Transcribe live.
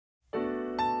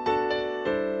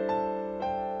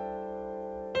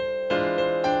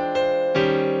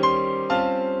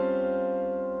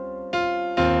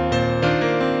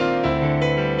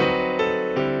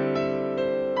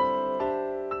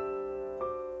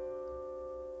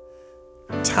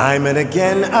Time and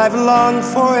again I've longed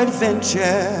for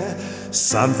adventure,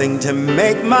 something to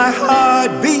make my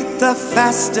heart beat the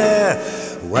faster.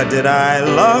 What did I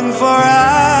long for?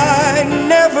 I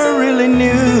never really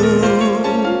knew.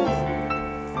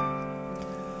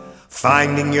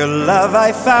 Finding your love,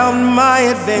 I found my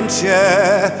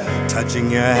adventure.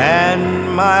 Touching your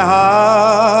hand, my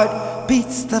heart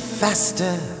beats the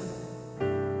faster.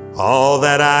 All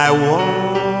that I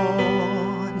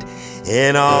want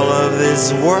in all of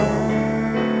this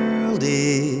world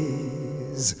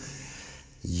is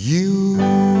you.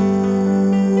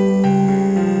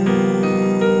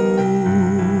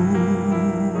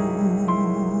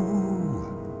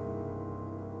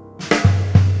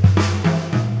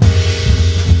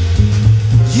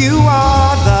 You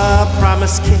are the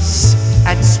promised kiss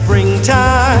at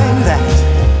springtime that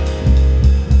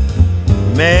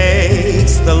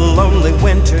makes the lonely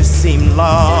winter seem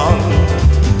long.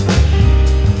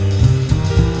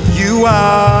 You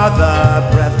are the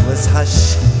breathless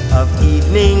hush of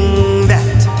evening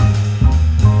that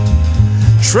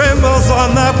trembles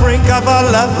on the brink of a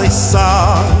lovely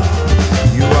song.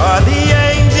 You are the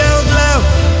angel glow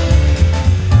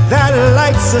that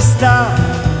lights a star.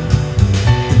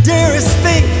 The dearest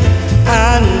thing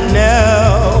I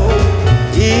know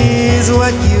is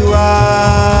what you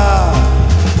are.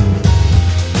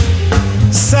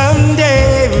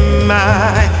 Someday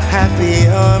my happy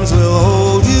arms will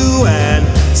hold you, and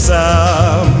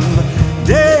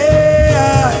someday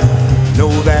I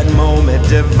know that moment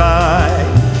divine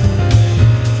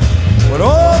when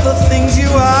all the things you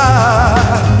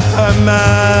are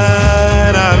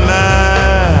mine, are mine.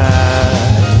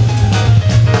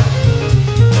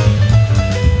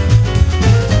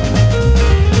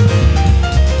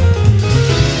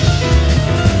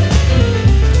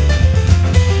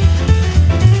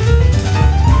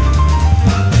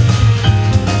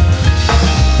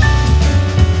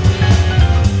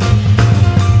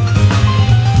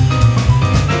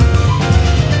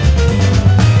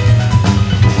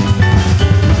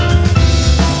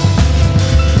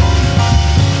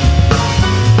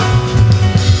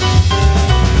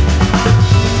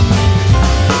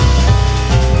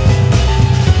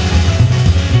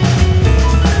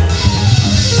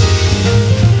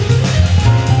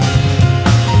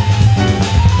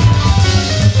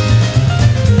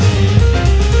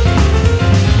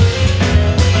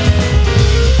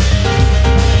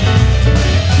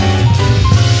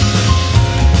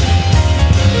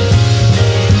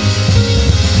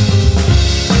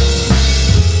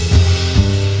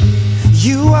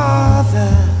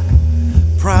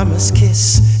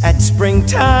 Kiss at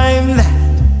springtime that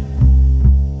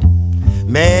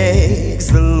makes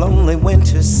the lonely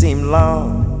winter seem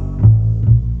long.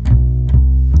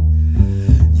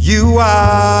 You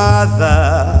are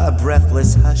the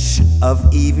breathless hush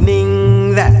of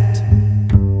evening that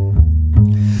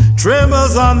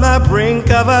trembles on the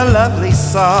brink of a lovely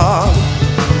song.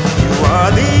 You are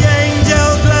the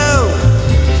angel glow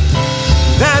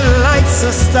that lights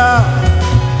a star.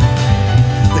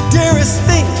 The dearest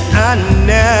thing I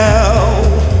know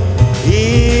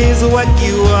is what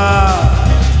you are.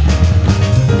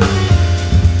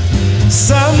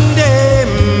 Someday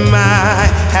my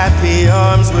happy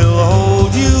arms will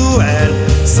hold you,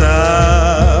 and